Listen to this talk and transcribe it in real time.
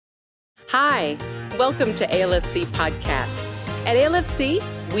Hi, welcome to ALFC Podcast. At ALFC,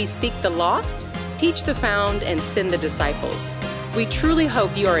 we seek the lost, teach the found, and send the disciples. We truly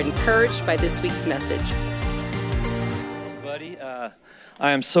hope you are encouraged by this week's message. Buddy,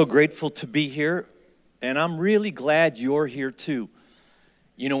 I am so grateful to be here, and I'm really glad you're here too.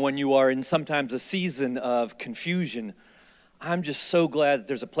 You know, when you are in sometimes a season of confusion, I'm just so glad that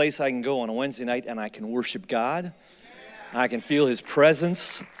there's a place I can go on a Wednesday night and I can worship God. I can feel His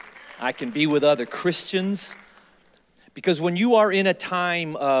presence. I can be with other Christians. Because when you are in a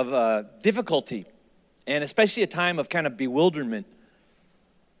time of difficulty, and especially a time of kind of bewilderment,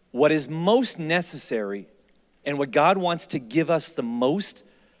 what is most necessary and what God wants to give us the most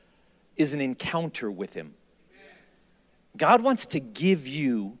is an encounter with Him. God wants to give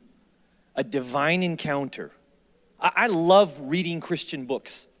you a divine encounter. I love reading Christian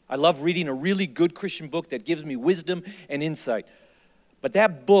books. I love reading a really good Christian book that gives me wisdom and insight. But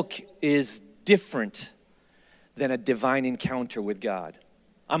that book is different than a divine encounter with God.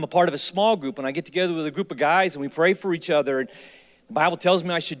 I'm a part of a small group, and I get together with a group of guys, and we pray for each other. And the Bible tells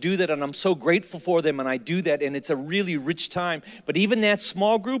me I should do that, and I'm so grateful for them, and I do that, and it's a really rich time. But even that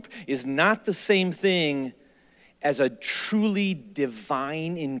small group is not the same thing as a truly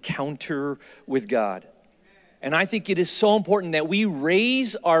divine encounter with God. And I think it is so important that we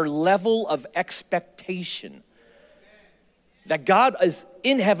raise our level of expectation. That God is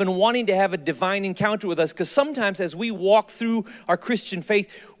in heaven wanting to have a divine encounter with us, because sometimes as we walk through our Christian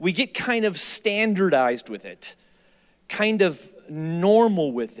faith, we get kind of standardized with it, kind of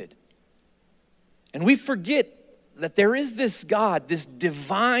normal with it. And we forget that there is this God, this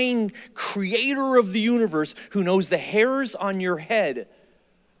divine creator of the universe who knows the hairs on your head,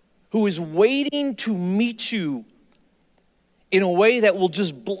 who is waiting to meet you in a way that will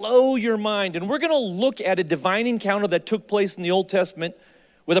just blow your mind. And we're going to look at a divine encounter that took place in the Old Testament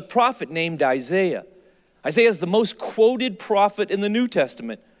with a prophet named Isaiah. Isaiah is the most quoted prophet in the New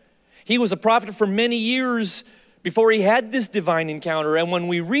Testament. He was a prophet for many years before he had this divine encounter. And when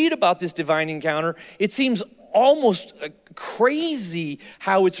we read about this divine encounter, it seems almost crazy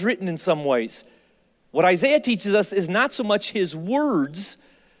how it's written in some ways. What Isaiah teaches us is not so much his words,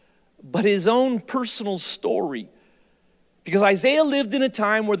 but his own personal story. Because Isaiah lived in a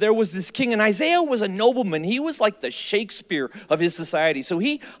time where there was this king, and Isaiah was a nobleman. He was like the Shakespeare of his society. So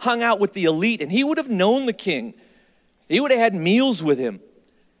he hung out with the elite, and he would have known the king. He would have had meals with him.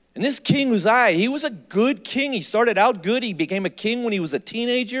 And this King Uzziah, he was a good king. He started out good. He became a king when he was a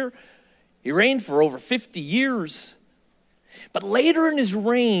teenager. He reigned for over 50 years. But later in his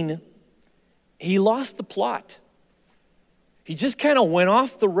reign, he lost the plot. He just kind of went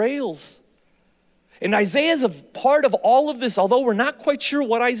off the rails. And Isaiah is a part of all of this, although we're not quite sure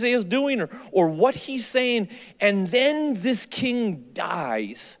what Isaiah is doing or what he's saying. And then this king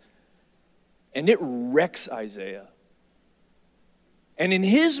dies, and it wrecks Isaiah. And in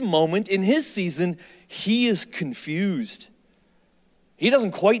his moment, in his season, he is confused. He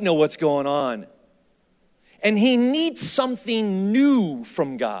doesn't quite know what's going on. And he needs something new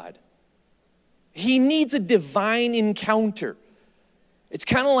from God. He needs a divine encounter. It's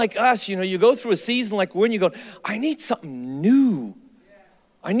kind of like us, you know, you go through a season like when you go, I need something new.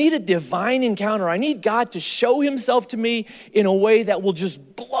 I need a divine encounter. I need God to show Himself to me in a way that will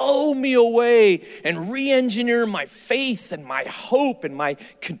just blow me away and re-engineer my faith and my hope and my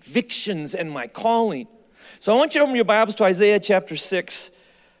convictions and my calling. So I want you to open your Bibles to Isaiah chapter 6.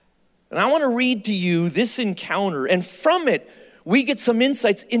 And I want to read to you this encounter. And from it, we get some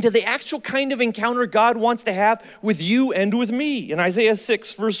insights into the actual kind of encounter God wants to have with you and with me. In Isaiah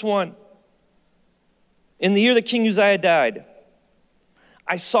 6, verse 1. In the year that King Uzziah died,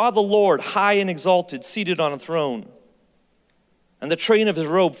 I saw the Lord high and exalted, seated on a throne, and the train of His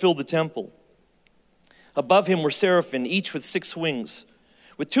robe filled the temple. Above Him were seraphim, each with 6 wings.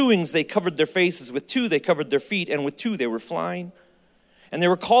 With 2 wings they covered their faces, with 2 they covered their feet, and with 2 they were flying. And they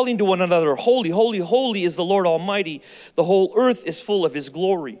were calling to one another, Holy, holy, holy is the Lord Almighty. The whole earth is full of His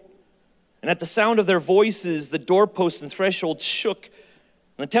glory. And at the sound of their voices, the doorposts and thresholds shook,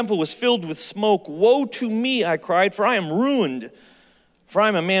 and the temple was filled with smoke. Woe to me, I cried, for I am ruined. For I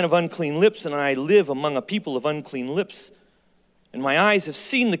am a man of unclean lips, and I live among a people of unclean lips. And my eyes have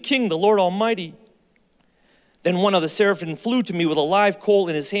seen the King, the Lord Almighty. Then one of the seraphim flew to me with a live coal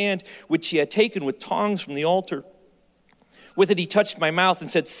in his hand, which he had taken with tongs from the altar. With it he touched my mouth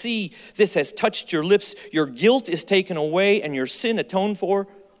and said, See, this has touched your lips. Your guilt is taken away and your sin atoned for.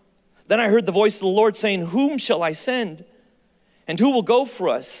 Then I heard the voice of the Lord saying, Whom shall I send? And who will go for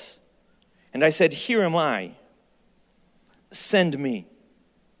us? And I said, Here am I. Send me.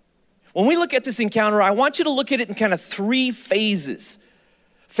 When we look at this encounter, I want you to look at it in kind of 3 phases.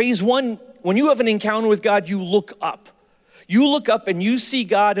 Phase one, when you have an encounter with God, you look up. You look up and you see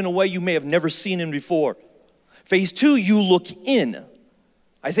God in a way you may have never seen him before. Phase two, you look in.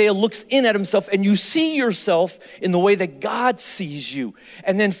 Isaiah looks in at himself and you see yourself in the way that God sees you.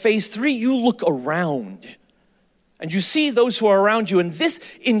 And then phase three, you look around and you see those who are around you. And this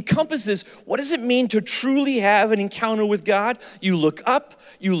encompasses, what does it mean to truly have an encounter with God? You look up,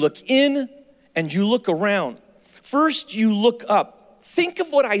 you look in, and you look around. First, you look up. Think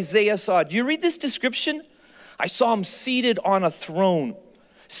of what Isaiah saw. Do you read this description? I saw him seated on a throne.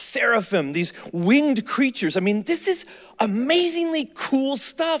 Seraphim, these winged creatures. I mean, this is amazingly cool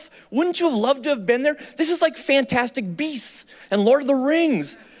stuff. Wouldn't you have loved to have been there? This is like Fantastic Beasts and Lord of the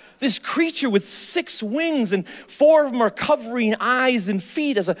Rings. This creature with 6 wings and 4 of them are covering eyes and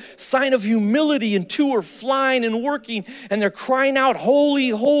feet as a sign of humility, and 2 are flying and working, and they're crying out, holy,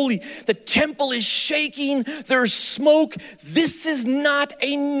 holy. The temple is shaking. There's smoke. This is not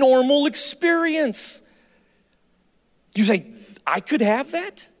a normal experience. You say, I could have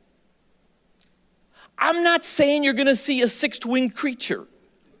that? I'm not saying you're going to see a 6-winged creature.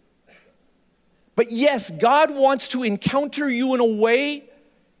 But yes, God wants to encounter you in a way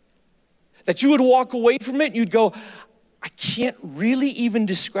that you would walk away from it and you'd go, I can't really even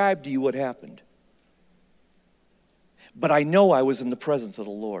describe to you what happened. But I know I was in the presence of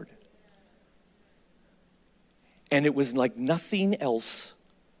the Lord. And it was like nothing else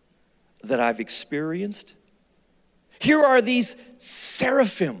that I've experienced. Here are these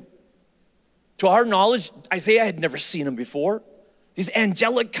seraphim. To our knowledge, Isaiah had never seen them before. These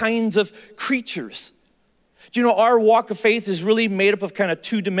angelic kinds of creatures. Do you know our walk of faith is really made up of kind of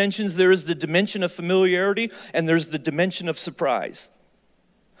 2 dimensions? There is the dimension of familiarity and there's the dimension of surprise.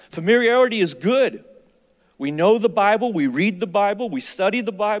 Familiarity is good. We know the Bible, we read the Bible, we study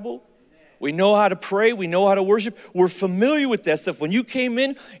the Bible. We know how to pray, we know how to worship. We're familiar with that stuff. When you came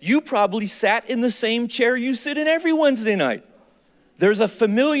in, you probably sat in the same chair you sit in every Wednesday night. There's a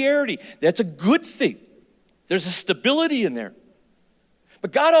familiarity. That's a good thing. There's a stability in there.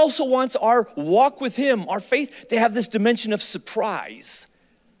 But God also wants our walk with him, our faith, to have this dimension of surprise,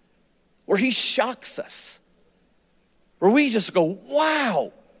 where he shocks us, where we just go,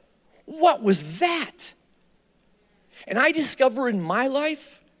 wow, what was that? And I discover in my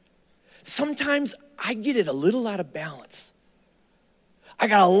life, sometimes I get it a little out of balance. I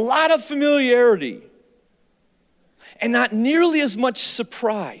got a lot of familiarity and not nearly as much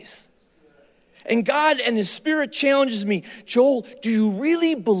surprise. And God and his Spirit challenges me, Joel, do you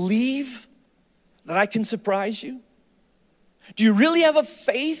really believe that I can surprise you? Do you really have a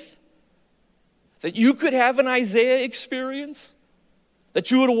faith that you could have an Isaiah experience?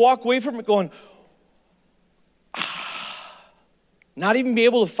 That you would walk away from it going, not even be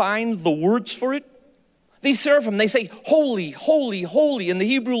able to find the words for it? These seraphim, they say, holy, holy, holy in the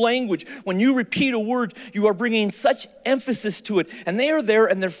Hebrew language. When you repeat a word, you are bringing such emphasis to it. And they are there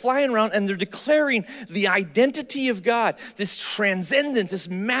and they're flying around and they're declaring the identity of God, this transcendence, this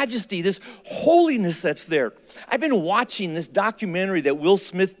majesty, this holiness that's there. I've been watching this documentary that Will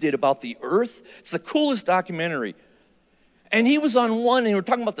Smith did about the earth. It's the coolest documentary. And he was on one and he was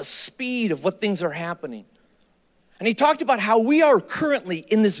talking about the speed of what things are happening. And he talked about how we are currently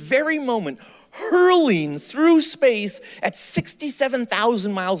in this very moment hurling through space at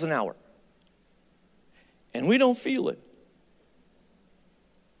 67,000 miles an hour. And we don't feel it.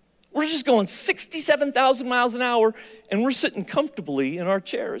 We're just going 67,000 miles an hour and we're sitting comfortably in our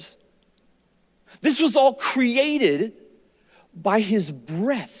chairs. This was all created by his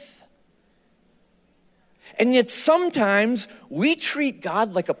breath. And yet sometimes we treat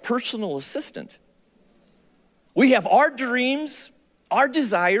God like a personal assistant. We have our dreams, our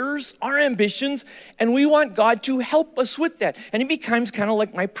desires, our ambitions, and we want God to help us with that. And he becomes kind of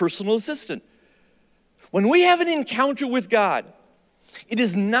like my personal assistant. When we have an encounter with God, it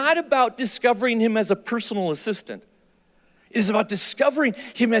is not about discovering him as a personal assistant. It is about discovering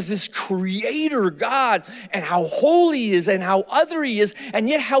him as this creator God and how holy he is and how other he is, and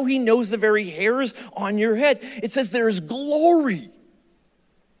yet how he knows the very hairs on your head. It says there is glory.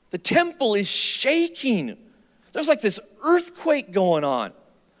 The temple is shaking. There's like this earthquake going on.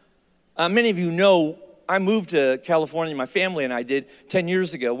 Many of you know I moved to California, my family and I did 10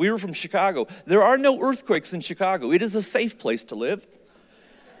 years ago. We were from Chicago. There are no earthquakes in Chicago. It is a safe place to live.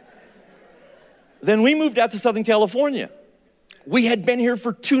 Then we moved out to Southern California. We had been here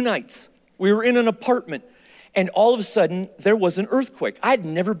for 2 nights. We were in an apartment, and all of a sudden, there was an earthquake. I'd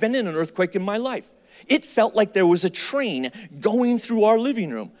never been in an earthquake in my life. It felt like there was a train going through our living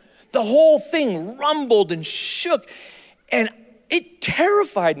room. The whole thing rumbled and shook, and it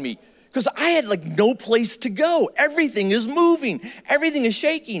terrified me. because I had like no place to go. Everything is moving. Everything is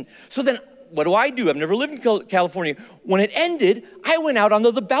shaking. So then what do? I've never lived in California. When it ended, I went out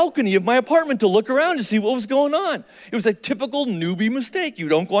onto the balcony of my apartment to look around to see what was going on. It was a typical newbie mistake. You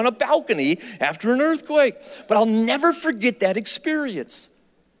don't go on a balcony after an earthquake. But I'll never forget that experience.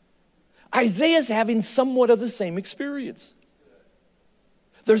 Isaiah's having somewhat of the same experience.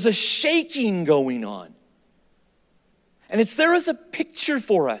 There's a shaking going on. And it's there as a picture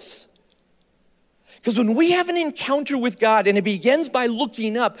for us. Because when we have an encounter with God and it begins by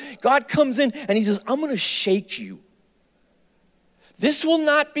looking up, God comes in and he says, I'm going to shake you. This will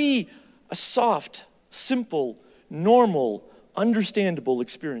not be a soft, simple, normal, understandable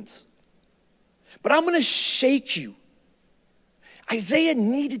experience. But I'm going to shake you. Isaiah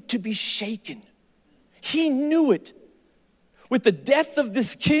needed to be shaken. He knew it. With the death of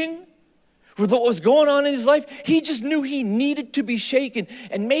this king, with what was going on in his life, he just knew he needed to be shaken.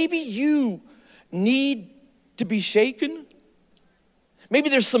 And maybe you need to be shaken. Maybe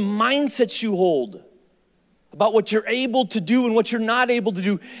there's some mindsets you hold about what you're able to do and what you're not able to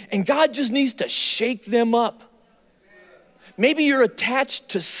do, and God just needs to shake them up. Maybe you're attached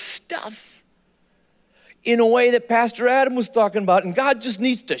to stuff in a way that Pastor Adam was talking about, and God just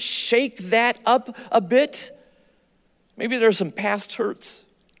needs to shake that up a bit. Maybe there are some past hurts,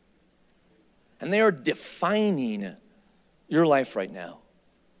 and they are defining your life right now.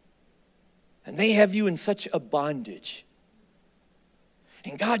 And they have you in such a bondage.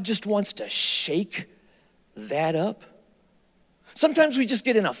 And God just wants to shake that up. Sometimes we just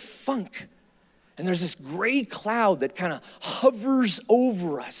get in a funk, and there's this gray cloud that kind of hovers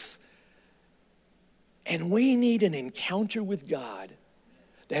over us. And we need an encounter with God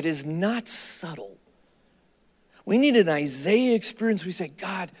that is not subtle. We need an Isaiah experience. We say,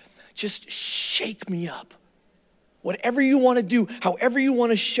 God, just shake me up. Whatever you want to do, however you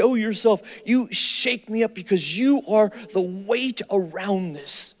want to show yourself, you shake me up because you are the weight around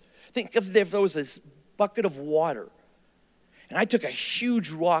this. Think of if there was this bucket of water, and I took a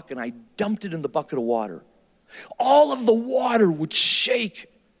huge rock and I dumped it in the bucket of water. All of the water would shake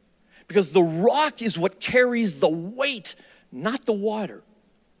because the rock is what carries the weight, not the water.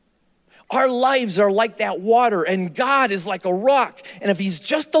 Our lives are like that water, and God is like a rock. And if he's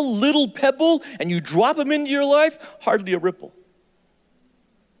just a little pebble and you drop him into your life, hardly a ripple.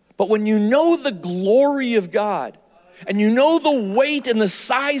 But when you know the glory of God, and you know the weight and the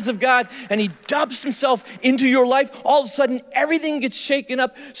size of God, and he dumps himself into your life, all of a sudden everything gets shaken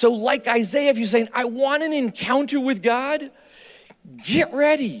up. So like Isaiah, if you're saying, I want an encounter with God, get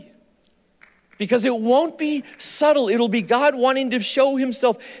ready. Because it won't be subtle. It'll be God wanting to show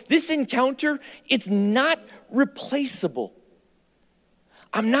himself. This encounter, it's not replaceable.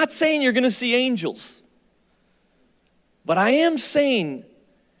 I'm not saying you're going to see angels. But I am saying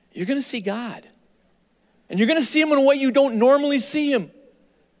you're going to see God. And you're going to see him in a way you don't normally see him.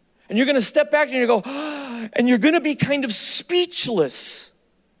 And you're going to step back and you go, oh, and you're going to be kind of speechless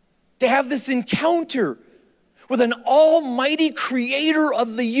to have this encounter with an almighty creator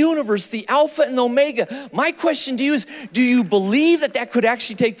of the universe, the Alpha and the Omega. My question to you is, do you believe that that could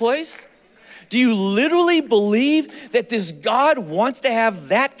actually take place? Do you literally believe that this God wants to have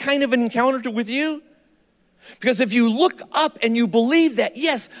that kind of an encounter with you? Because if you look up and you believe that,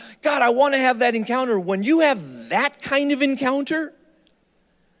 yes, God, I want to have that encounter. When you have that kind of encounter,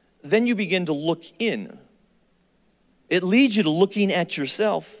 then you begin to look in. It leads you to looking at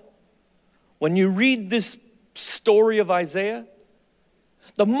yourself. When you read this story of Isaiah,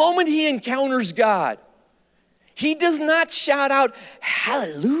 the moment he encounters God, he does not shout out,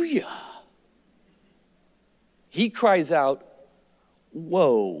 hallelujah. He cries out,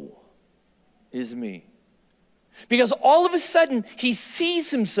 woe is me. Because all of a sudden, he sees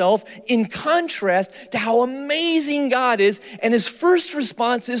himself in contrast to how amazing God is, and his first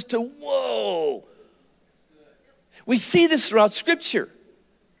response is to, whoa. We see this throughout Scripture.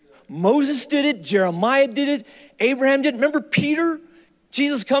 Moses did it, Jeremiah did it, Abraham did it. Remember Peter?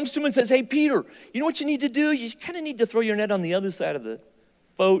 Jesus comes to him and says, hey, Peter, you know what you need to do? You kind of need to throw your net on the other side of the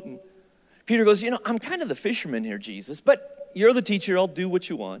boat. And Peter goes, I'm kind of the fisherman here, Jesus, but you're the teacher. I'll do what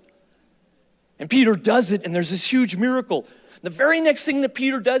you want. And Peter does it, and there's this huge miracle. The very next thing that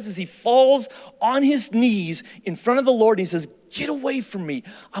Peter does is he falls on his knees in front of the Lord, and he says, get away from me.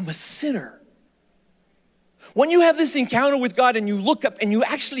 I'm a sinner. When you have this encounter with God and you look up and you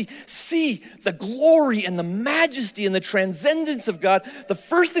actually see the glory and the majesty and the transcendence of God, the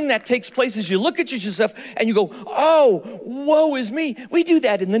first thing that takes place is you look at yourself and you go, oh, woe is me. We do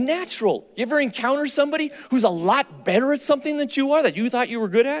that in the natural. You ever encounter somebody who's a lot better at something than you are, that you thought you were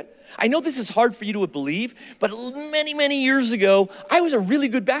good at? I know this is hard for you to believe, but many, many years ago, I was a really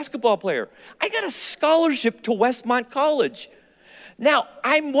good basketball player. I got a scholarship to Westmont College. Now,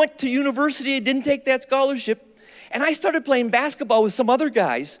 I went to university, I didn't take that scholarship, and I started playing basketball with some other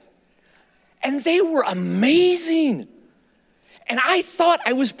guys, and they were amazing. And I thought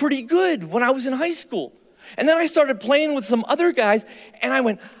I was pretty good when I was in high school. And then I started playing with some other guys, and I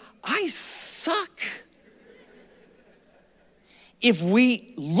went, I suck. If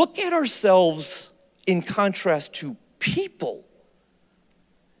we look at ourselves in contrast to people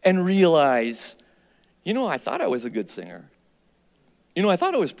and realize, I thought I was a good singer. I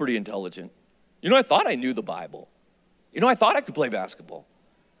thought I was pretty intelligent. I thought I knew the Bible. I thought I could play basketball.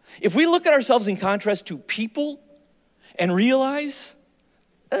 If we look at ourselves in contrast to people and realize,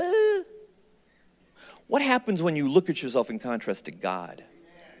 what happens when you look at yourself in contrast to God?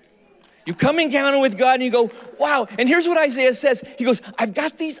 You come encounter with God and you go, wow. And here's what Isaiah says. He goes, I've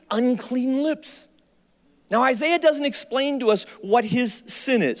got these unclean lips. Now, Isaiah doesn't explain to us what his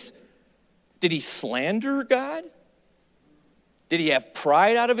sin is. Did he slander God? Did he have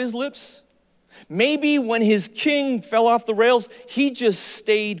pride out of his lips? Maybe when his king fell off the rails, he just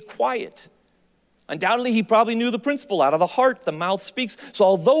stayed quiet. Undoubtedly, he probably knew the principle, out of the heart, the mouth speaks. So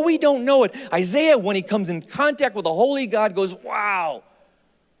although we don't know it, Isaiah, when he comes in contact with the holy God, goes, wow,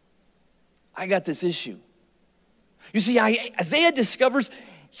 I got this issue. You see, Isaiah discovers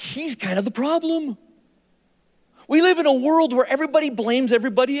he's kind of the problem. We live in a world where everybody blames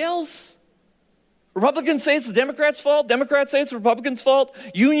everybody else. Republicans say it's the Democrats' fault. Democrats say it's the Republicans' fault.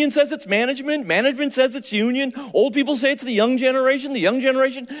 Union says it's management. Management says it's union. Old people say it's the young generation. The young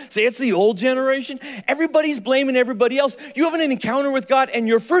generation say it's the old generation. Everybody's blaming everybody else. You have an encounter with God, and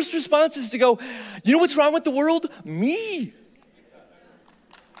your first response is to go, you know what's wrong with the world? Me.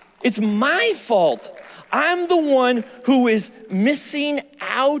 It's my fault. I'm the one who is missing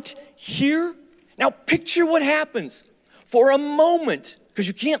out here. Now picture what happens. For a moment, because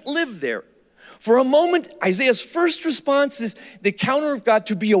you can't live there, for a moment, Isaiah's first response is the encounter of God,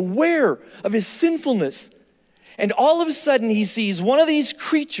 to be aware of his sinfulness. And all of a sudden, he sees one of these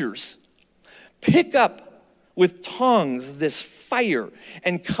creatures pick up with tongs this fire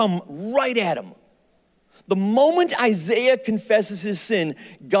and come right at him. The moment Isaiah confesses his sin,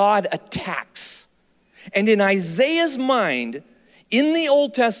 God attacks. And in Isaiah's mind, in the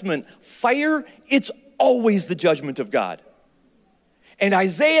Old Testament, fire, it's always the judgment of God. And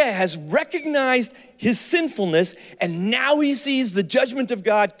Isaiah has recognized his sinfulness, and now he sees the judgment of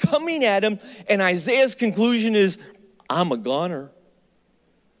God coming at him, and Isaiah's conclusion is, I'm a goner.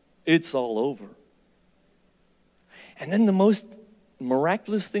 It's all over. And then the most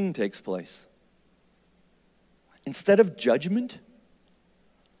miraculous thing takes place. Instead of judgment,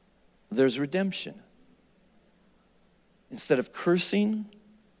 there's redemption. Instead of cursing,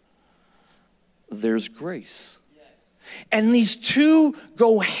 there's grace. And these two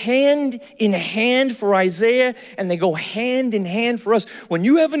go hand in hand for Isaiah, and they go hand in hand for us. When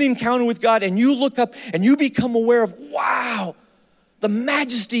you have an encounter with God and you look up and you become aware of, wow, the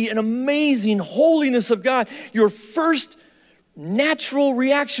majesty and amazing holiness of God, your first natural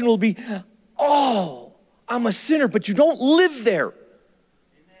reaction will be, oh, I'm a sinner, but you don't live there.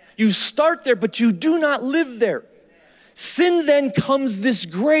 You start there, but you do not live there. Sin then comes this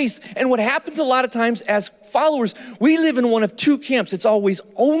grace. And what happens a lot of times as followers, we live in one of two camps. It's always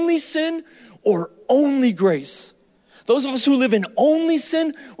only sin or only grace. Those of us who live in only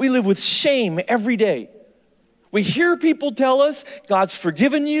sin, we live with shame every day. We hear people tell us, God's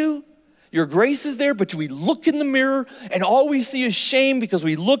forgiven you, your grace is there, but we look in the mirror and all we see is shame because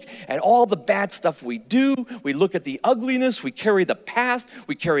we look at all the bad stuff we do. We look at the ugliness, we carry the past,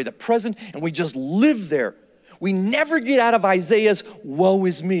 we carry the present, and we just live there. We never get out of Isaiah's, woe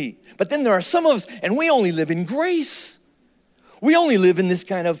is me. But then there are some of us, and we only live in grace. We only live in this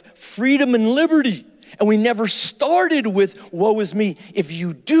kind of freedom and liberty. And we never started with, woe is me. If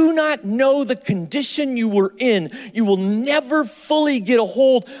you do not know the condition you were in, you will never fully get a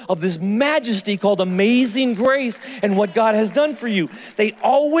hold of this majesty called amazing grace and what God has done for you. They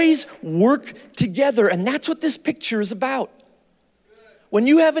always work together, and that's what this picture is about. When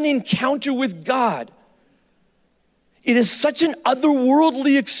you have an encounter with God, it is such an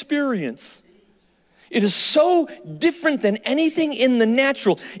otherworldly experience. It is so different than anything in the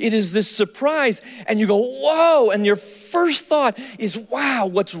natural. It is this surprise, and you go, whoa, and your first thought is, wow,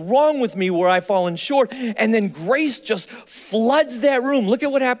 what's wrong with me where I've fallen short? And then grace just floods that room. Look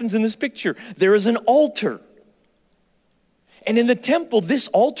at what happens in this picture. There is an altar. And in the temple, this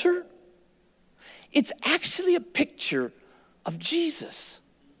altar, it's actually a picture of Jesus.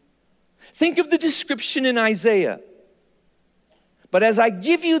 Think of the description in Isaiah. But as I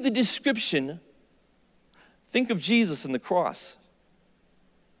give you the description, think of Jesus and the cross.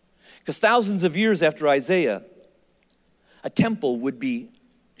 Because thousands of years after Isaiah, a temple would be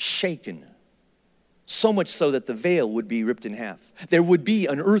shaken. So much so that the veil would be ripped in half. There would be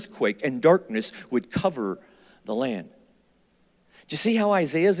an earthquake and darkness would cover the land. Do you see how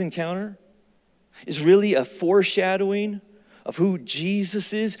Isaiah's encounter is really a foreshadowing of who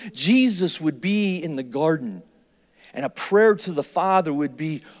Jesus is? Jesus would be in the garden, and a prayer to the Father would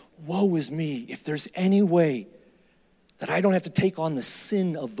be, woe is me if there's any way that I don't have to take on the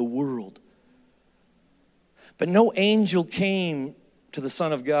sin of the world. But no angel came to the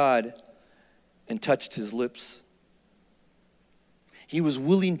Son of God and touched his lips. He was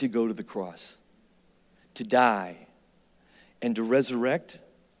willing to go to the cross, to die, and to resurrect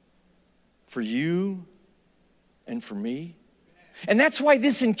for you and for me. And that's why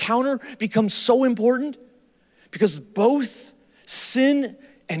this encounter becomes so important, because both sin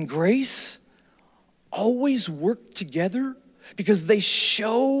and grace always work together because they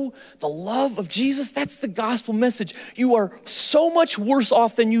show the love of Jesus. That's the gospel message. You are so much worse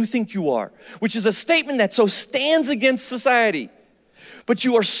off than you think you are, which is a statement that so stands against society. But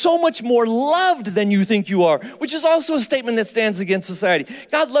you are so much more loved than you think you are, which is also a statement that stands against society.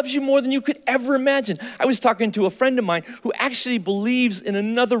 God loves you more than you could ever imagine. I was talking to a friend of mine who actually believes in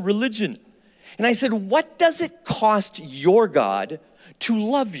another religion. And I said, what does it cost your God to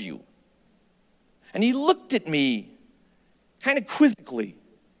love you? And he looked at me kind of quizzically.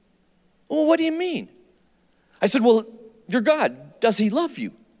 Well, what do you mean? I said, well, your God, does he love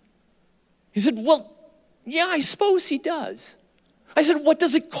you? He said, well, yeah, I suppose he does. I said, what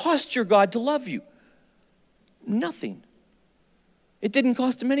does it cost your God to love you? Nothing. It didn't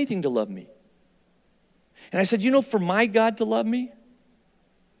cost him anything to love me. And I said, you know, for my God to love me,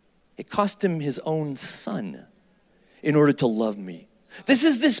 it cost him his own son in order to love me. This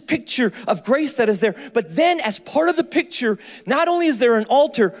is this picture of grace that is there. But then as part of the picture, not only is there an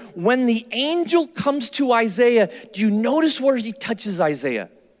altar, when the angel comes to Isaiah, do you notice where he touches Isaiah?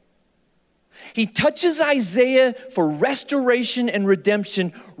 He touches Isaiah for restoration and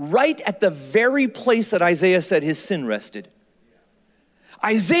redemption right at the very place that Isaiah said his sin rested.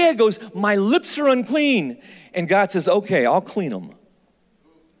 Isaiah goes, my lips are unclean. And God says, okay, I'll clean them.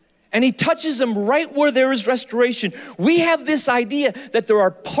 And he touches them right where there is restoration. We have this idea that there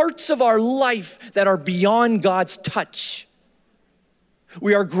are parts of our life that are beyond God's touch.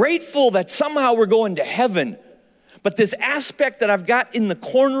 We are grateful that somehow we're going to heaven. But this aspect that I've got in the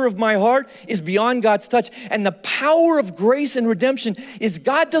corner of my heart is beyond God's touch. And the power of grace and redemption is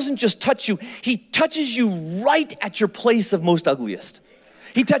God doesn't just touch you. He touches you right at your place of most ugliest.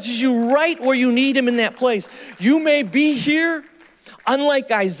 He touches you right where you need him in that place. You may be here. Unlike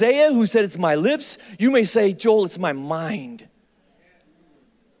Isaiah, who said, it's my lips, you may say, Joel, it's my mind.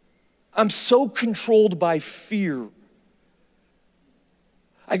 I'm so controlled by fear.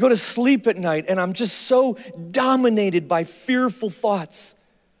 I go to sleep at night and I'm just so dominated by fearful thoughts.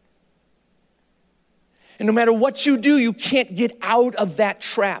 And no matter what you do, you can't get out of that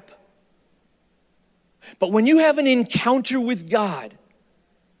trap. But when you have an encounter with God,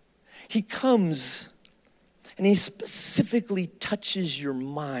 he comes and he specifically touches your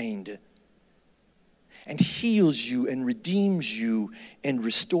mind and heals you and redeems you and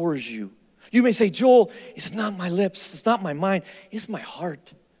restores you. You may say, Joel, it's not my lips, it's not my mind, it's my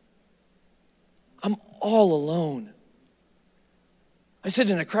heart. I'm all alone. I sit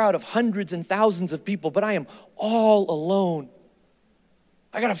in a crowd of hundreds and thousands of people, but I am all alone.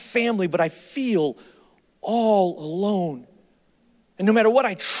 I got a family, but I feel all alone. And no matter what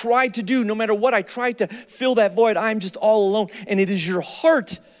I try to do, no matter what I try to fill that void, I'm just all alone. And it is your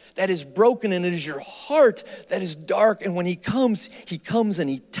heart that is broken, and it is your heart that is dark. And when he comes and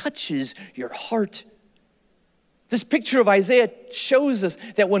he touches your heart. This picture of Isaiah shows us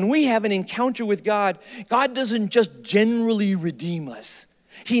that when we have an encounter with God, God doesn't just generally redeem us.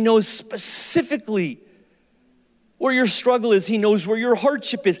 He knows specifically where your struggle is. He knows where your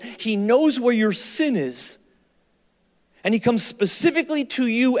hardship is. He knows where your sin is. And he comes specifically to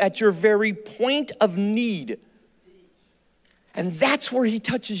you at your very point of need. And that's where he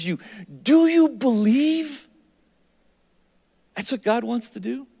touches you. Do you believe that's what God wants to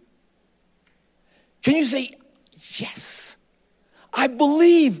do? Can you say, yes, I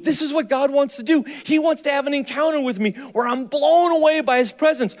believe this is what God wants to do. He wants to have an encounter with me where I'm blown away by his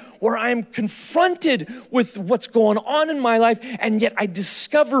presence, where I'm confronted with what's going on in my life, and yet I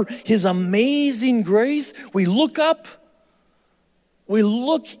discover his amazing grace. We look up, we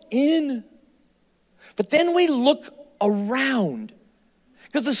look in, but then we look around.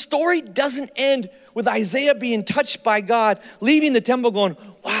 Because the story doesn't end with Isaiah being touched by God, leaving the temple going,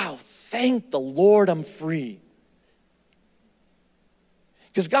 wow, thank the Lord I'm free.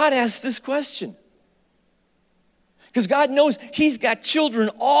 Because God asks this question. Because God knows he's got children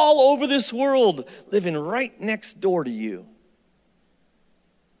all over this world living right next door to you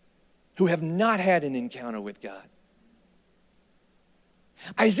who have not had an encounter with God.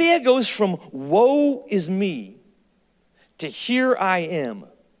 Isaiah goes from woe is me to here I am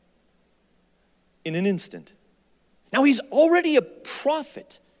in an instant. Now he's already a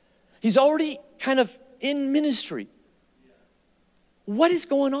prophet. He's already kind of in ministry. What is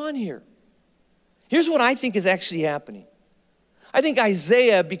going on here? Here's what I think is actually happening. I think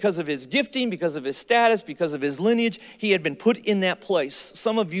Isaiah, because of his gifting, because of his status, because of his lineage, he had been put in that place.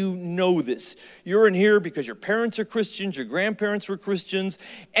 Some of you know this. You're in here because your parents are Christians, your grandparents were Christians,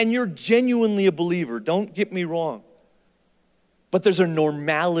 and you're genuinely a believer. Don't get me wrong. But there's a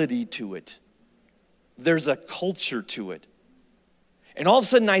normality to it. There's a culture to it. And all of a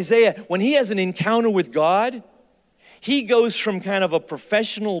sudden, Isaiah, when he has an encounter with God, he goes from kind of a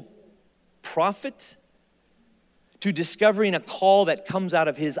professional prophet to discovering a call that comes out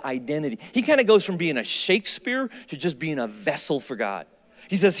of his identity. He kind of goes from being a Shakespeare to just being a vessel for God.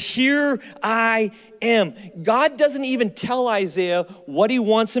 He says, here I am. God doesn't even tell Isaiah what he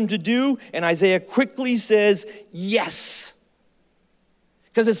wants him to do, and Isaiah quickly says, yes.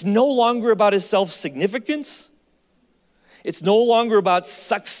 Because it's no longer about his self-significance. It's no longer about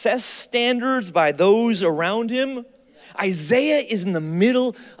success standards by those around him. Isaiah is in the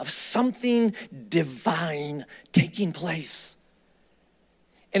middle of something divine taking place.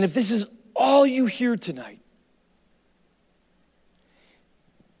 And if this is all you hear tonight,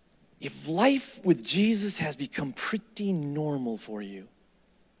 if life with Jesus has become pretty normal for you,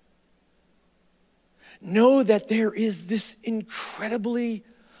 know that there is this incredibly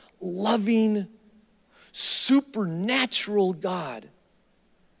loving, supernatural God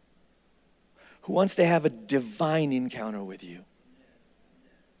who wants to have a divine encounter with you.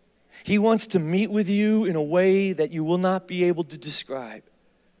 He wants to meet with you in a way that you will not be able to describe.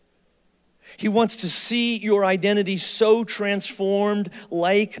 He wants to see your identity so transformed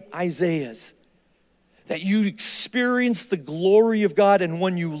like Isaiah's, that you experience the glory of God, and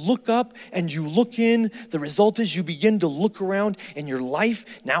when you look up and you look in, the result is you begin to look around and your life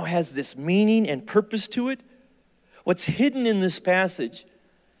now has this meaning and purpose to it. What's hidden in this passage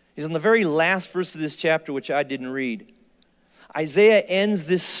is in the very last verse of this chapter, which I didn't read. Isaiah ends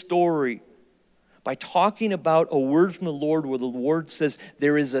this story by talking about a word from the Lord where the Lord says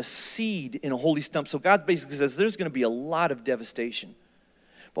there is a seed in a holy stump. So God basically says there's going to be a lot of devastation.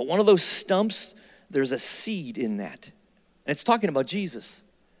 But one of those stumps, there's a seed in that. And it's talking about Jesus.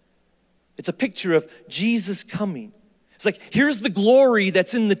 It's a picture of Jesus coming. It's like, here's the glory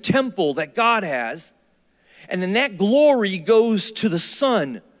that's in the temple that God has. And then that glory goes to the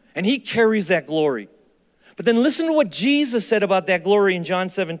Son. And he carries that glory. But then listen to what Jesus said about that glory in John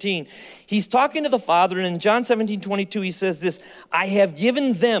 17. He's talking to the Father, and in John 17:22, he says this, I have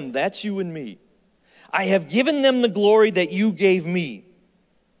given them, that's you and me, I have given them the glory that you gave me.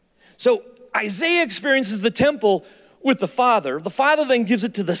 So Isaiah experiences the temple with the Father. The Father then gives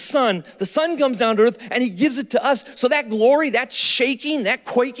it to the Son. The Son comes down to earth, and he gives it to us. So that glory, that shaking, that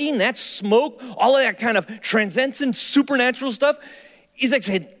quaking, that smoke, all of that kind of transcendent, supernatural stuff, he's like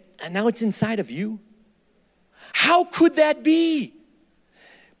saying, and now it's inside of you. How could that be?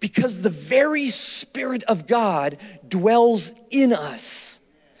 Because the very Spirit of God dwells in us.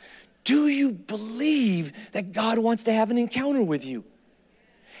 Do you believe that God wants to have an encounter with you?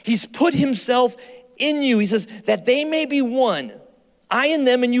 He's put himself in you. He says that they may be one, I and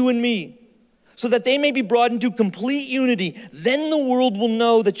them and you and me, so that they may be brought into complete unity. Then the world will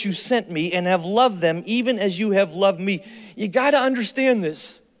know that you sent me and have loved them even as you have loved me. You got to understand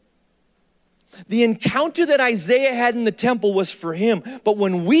this. The encounter that Isaiah had in the temple was for him. But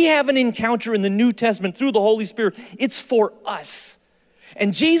when we have an encounter in the New Testament through the Holy Spirit, it's for us.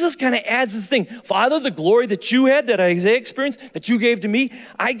 And Jesus kind of adds this thing. Father, the glory that you had, that Isaiah experienced, that you gave to me,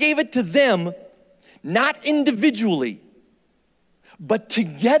 I gave it to them, not individually, but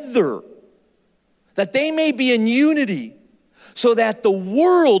together, that they may be in unity, so that the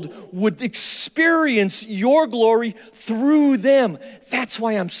world would experience your glory through them. That's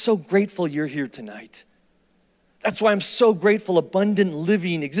why I'm so grateful you're here tonight. That's why I'm so grateful Abundant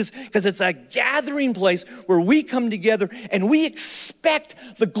Living exists, because it's a gathering place where we come together and we expect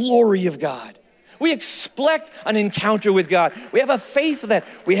the glory of God. We expect an encounter with God. We have a faith for that.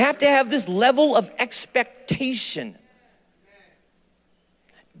 We have to have this level of expectation.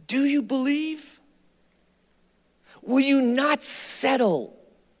 Do you believe? Will you not settle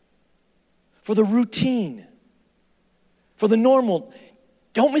for the routine, for the normal?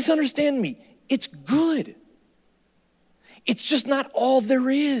 Don't misunderstand me. It's good. It's just not all there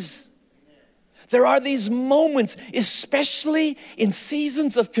is. There are these moments, especially in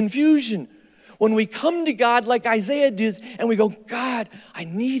seasons of confusion, when we come to God like Isaiah did and we go, God, I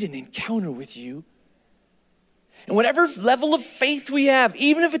need an encounter with you. And whatever level of faith we have,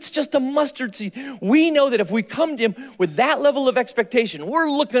 even if it's just a mustard seed, we know that if we come to him with that level of expectation,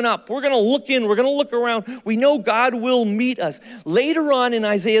 we're looking up, we're going to look in, we're going to look around, we know God will meet us. Later on in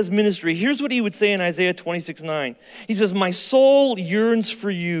Isaiah's ministry, here's what he would say in Isaiah 26:9. He says, my soul yearns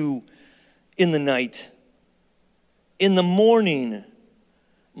for you in the night. In the morning,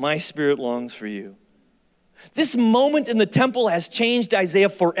 my spirit longs for you. This moment in the temple has changed Isaiah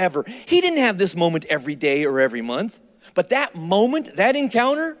forever. He didn't have this moment every day or every month, but that moment, that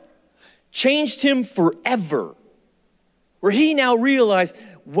encounter, changed him forever. Where he now realized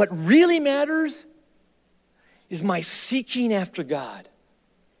what really matters is my seeking after God.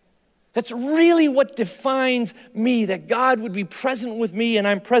 That's really what defines me, that God would be present with me and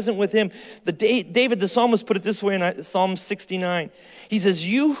I'm present with him. David the psalmist put it this way in Psalm 69. He says,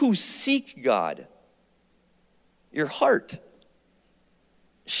 you who seek God, your heart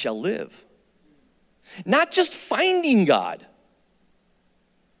shall live. Not just finding God,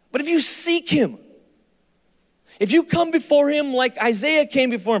 but if you seek him, if you come before him like Isaiah came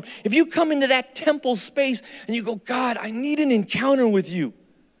before him, if you come into that temple space and you go, God, I need an encounter with you.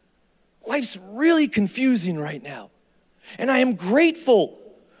 Life's really confusing right now. And I am grateful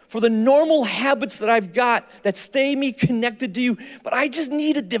for the normal habits that I've got that stay me connected to you, but I just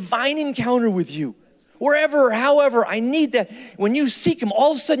need a divine encounter with you. Wherever, however, I need that. When you seek him,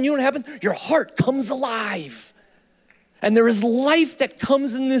 all of a sudden, you know what happens? Your heart comes alive. And there is life that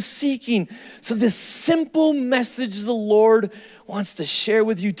comes in this seeking. So this simple message the Lord wants to share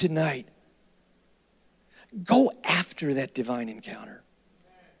with you tonight. Go after that divine encounter.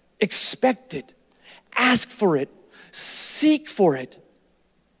 Expect it. Ask for it. Seek for it.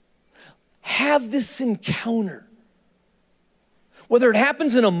 Have this encounter. Whether it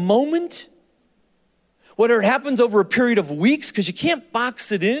happens in a moment, whether it happens over a period of weeks, because you can't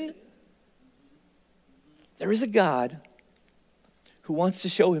box it in, there is a God who wants to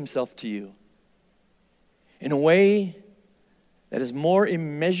show himself to you in a way that is more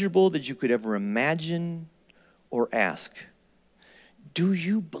immeasurable than you could ever imagine or ask. Do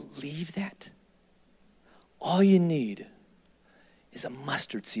you believe that? All you need is a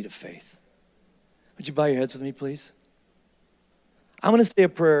mustard seed of faith. Would you bow your heads with me, please? I'm going to say a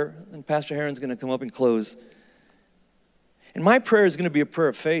prayer, and Pastor Heron's going to come up and close. And my prayer is going to be a prayer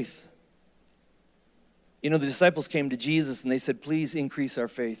of faith. You know, the disciples came to Jesus and they said, please increase our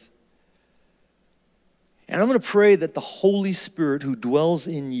faith. And I'm going to pray that the Holy Spirit who dwells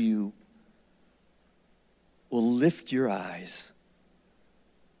in you will lift your eyes.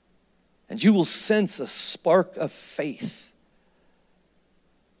 And you will sense a spark of faith.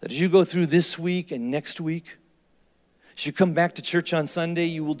 That as you go through this week and next week, as you come back to church on Sunday,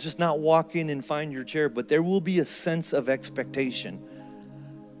 you will just not walk in and find your chair, but there will be a sense of expectation.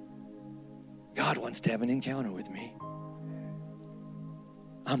 God wants to have an encounter with me.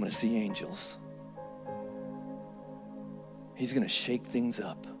 I'm going to see angels. He's going to shake things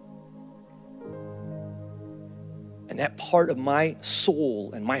up. And that part of my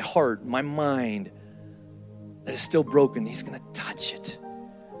soul and my heart, my mind that is still broken, he's going to touch it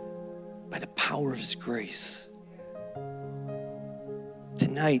by the power of his grace.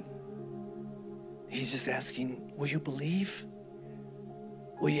 Tonight, he's just asking, will you believe?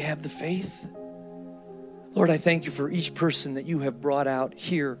 Will you have the faith? Lord, I thank you for each person that you have brought out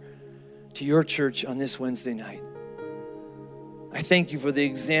here to your church on this Wednesday night. I thank you for the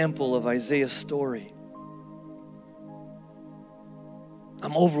example of Isaiah's story.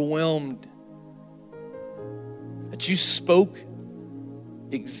 I'm overwhelmed that you spoke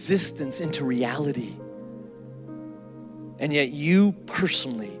existence into reality. And yet you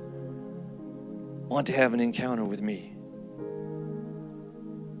personally want to have an encounter with me.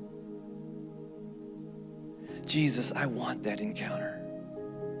 Jesus, I want that encounter.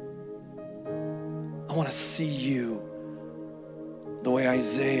 I want to see you the way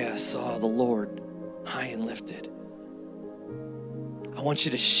Isaiah saw the Lord high and lifted. I want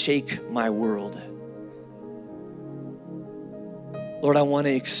you to shake my world. Lord, I want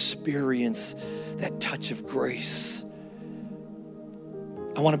to experience that touch of grace.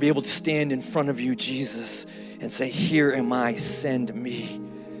 I want to be able to stand in front of you, Jesus, and say, here am I, send me.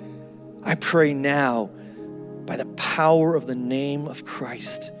 I pray now, by the power of the name of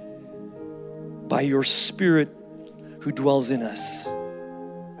Christ, by your Spirit who dwells in us,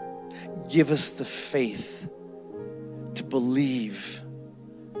 give us the faith to believe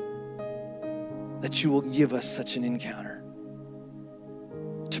that you will give us such an encounter.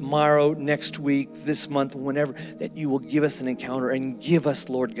 Tomorrow, next week, this month, whenever, that you will give us an encounter and give us,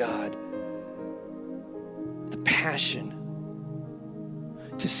 Lord God, the passion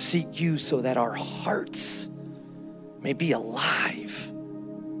to seek you so that our hearts may be alive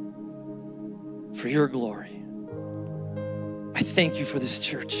for your glory. I thank you for this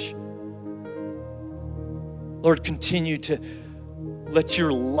church. Lord, continue to let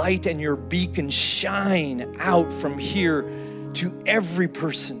your light and your beacon shine out from here to every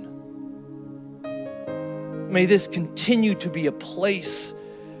person. May this continue to be a place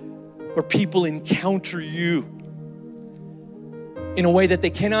where people encounter you in a way that they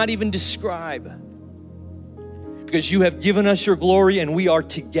cannot even describe, because you have given us your glory and we are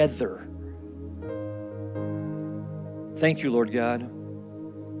together. Thank you, Lord God,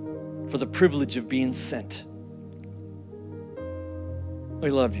 for the privilege of being sent. We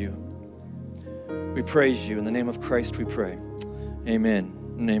love you. We praise you. In the name of Christ we pray. Amen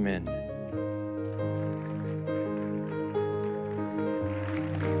and amen.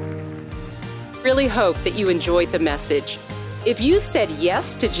 Really hope that you enjoyed the message. If you said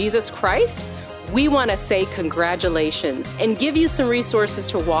yes to Jesus Christ, we want to say congratulations and give you some resources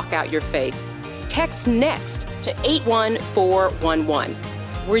to walk out your faith. Text NEXT to 81411,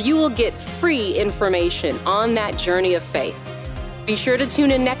 where you will get free information on that journey of faith. Be sure to tune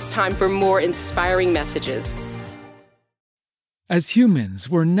in next time for more inspiring messages. As humans,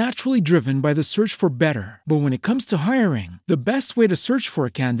 we're naturally driven by the search for better. But when it comes to hiring, the best way to search for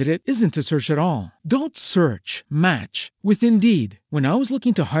a candidate isn't to search at all. Don't search, match with Indeed. When I was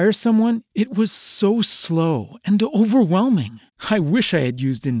looking to hire someone, it was so slow and overwhelming. I wish I had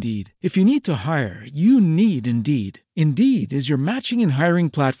used Indeed. If you need to hire, you need Indeed. Indeed is your matching and hiring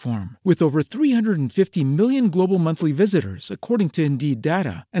platform with over 350 million global monthly visitors, according to Indeed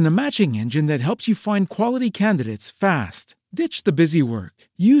data, and a matching engine that helps you find quality candidates fast. Ditch the busy work.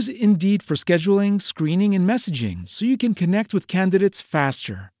 Use Indeed for scheduling, screening, and messaging so you can connect with candidates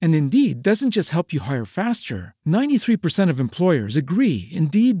faster. And Indeed doesn't just help you hire faster. 93% of employers agree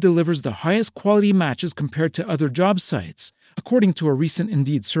Indeed delivers the highest quality matches compared to other job sites, according to a recent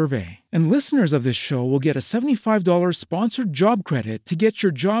Indeed survey. And listeners of this show will get a $75 sponsored job credit to get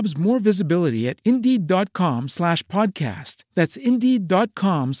your jobs more visibility at Indeed.com/podcast. That's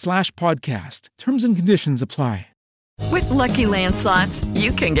Indeed.com/podcast. Terms and conditions apply. With Lucky Land Slots,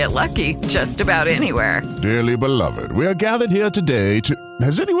 you can get lucky just about anywhere. Dearly beloved, we are gathered here today to...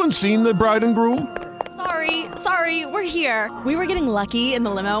 Has anyone seen the bride and groom? Sorry, we're here. We were getting lucky in the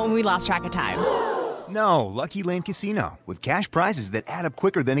limo and we lost track of time. No, Lucky Land Casino, with cash prizes that add up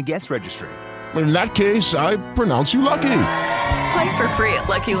quicker than a guest registry. In that case, I pronounce you lucky. Play for free at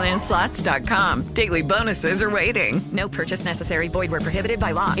LuckyLandSlots.com. Daily bonuses are waiting. No purchase necessary. Void where prohibited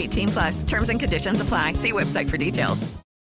by law. 18+. Terms and conditions apply. See website for details.